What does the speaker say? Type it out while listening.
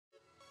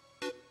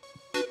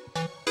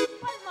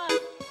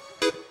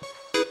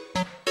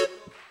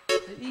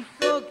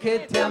que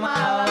te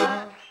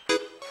amaba.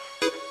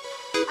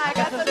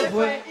 ¿Acaso se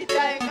fue y te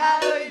ha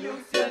dejado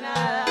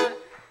ilusionada?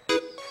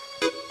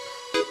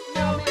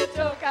 No me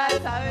choca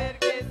saber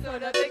que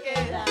solo te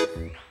quedas.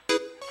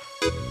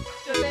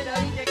 Yo te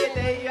lo dije que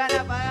te iban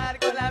a pagar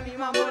con la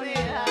misma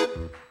moneda.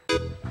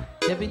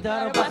 Te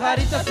pintaron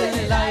pajaritos en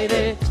el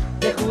aire,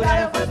 te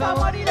juraron falso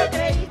amor y lo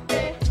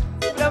creíste.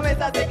 Tus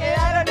promesas se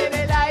quedaron en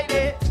el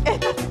aire.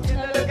 Estás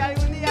sintiendo lo que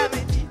algún día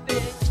me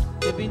hiciste.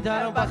 Te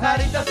pintaron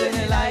pajaritos en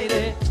el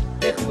aire,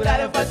 te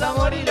juraron falso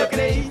amor y lo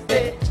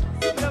creíste.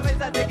 Tus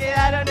promesas se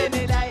quedaron en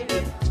el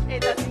aire.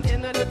 Estás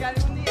sintiendo lo que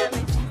algún día me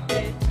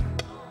hiciste.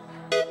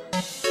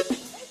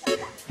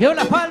 Y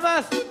unas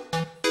palmas,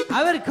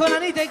 a ver con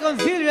Anita y con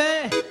Silvia,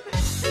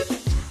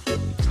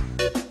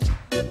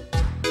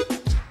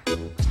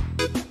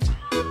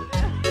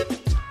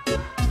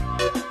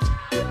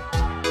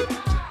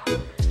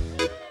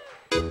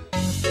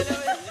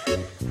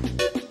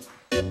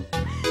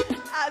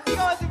 Así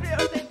como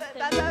sufrieron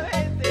tantas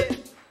veces,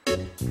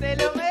 te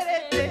lo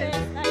mereces.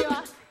 Ahí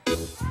va.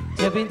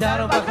 Te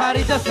pintaron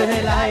pajaritos en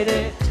el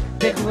aire,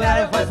 te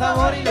juraron falso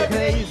amor y lo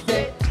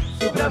creíste.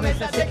 Tus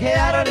promesas se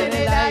quedaron en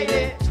el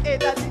aire.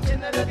 Estás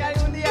sintiendo lo que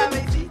algún día me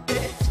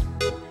hiciste.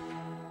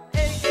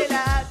 El que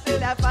la hace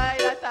la paga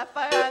y la estás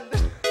pagando.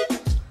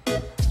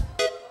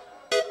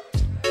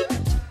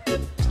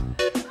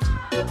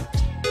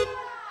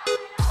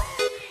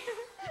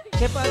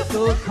 ¿Qué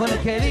pasó con el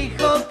que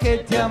dijo que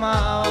te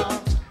amaba?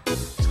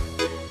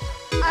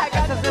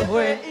 ¿Acaso se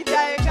fue y te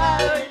ha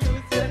dejado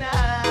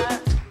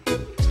ilusionada?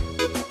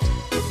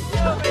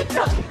 No me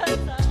choca.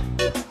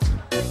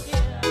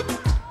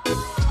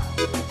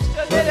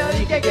 Yo te lo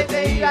dije que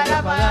te iban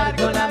a pagar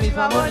con la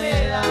misma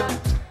moneda.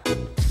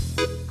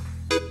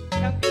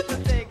 Y aunque yo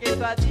sé que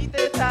eso a ti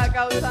te está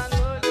causando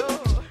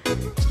dolor,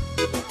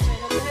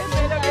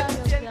 espero que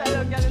tú sientas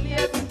lo que algún día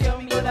sintió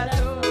mi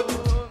corazón.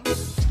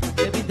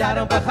 Te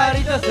pintaron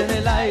pajaritos en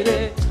el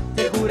aire,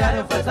 te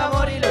juraron falso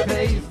amor y lo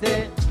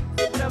creíste.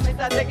 Tus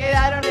promesas se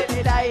quedaron en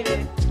el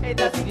aire.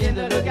 Estás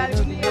sintiendo lo que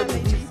algún día me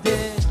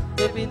hiciste.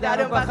 Te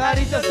pintaron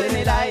pajaritos en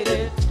el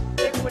aire,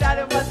 Te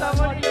juraron falso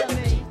amor y lo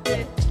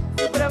creíste.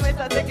 Tus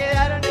promesas se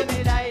quedaron en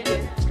el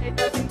aire.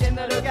 Estás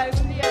sintiendo lo que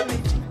algún día me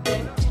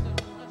hiciste.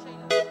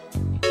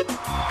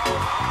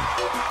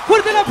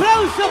 fuerte el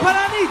aplauso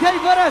para Anita y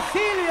para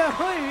Silvia,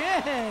 muy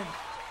bien.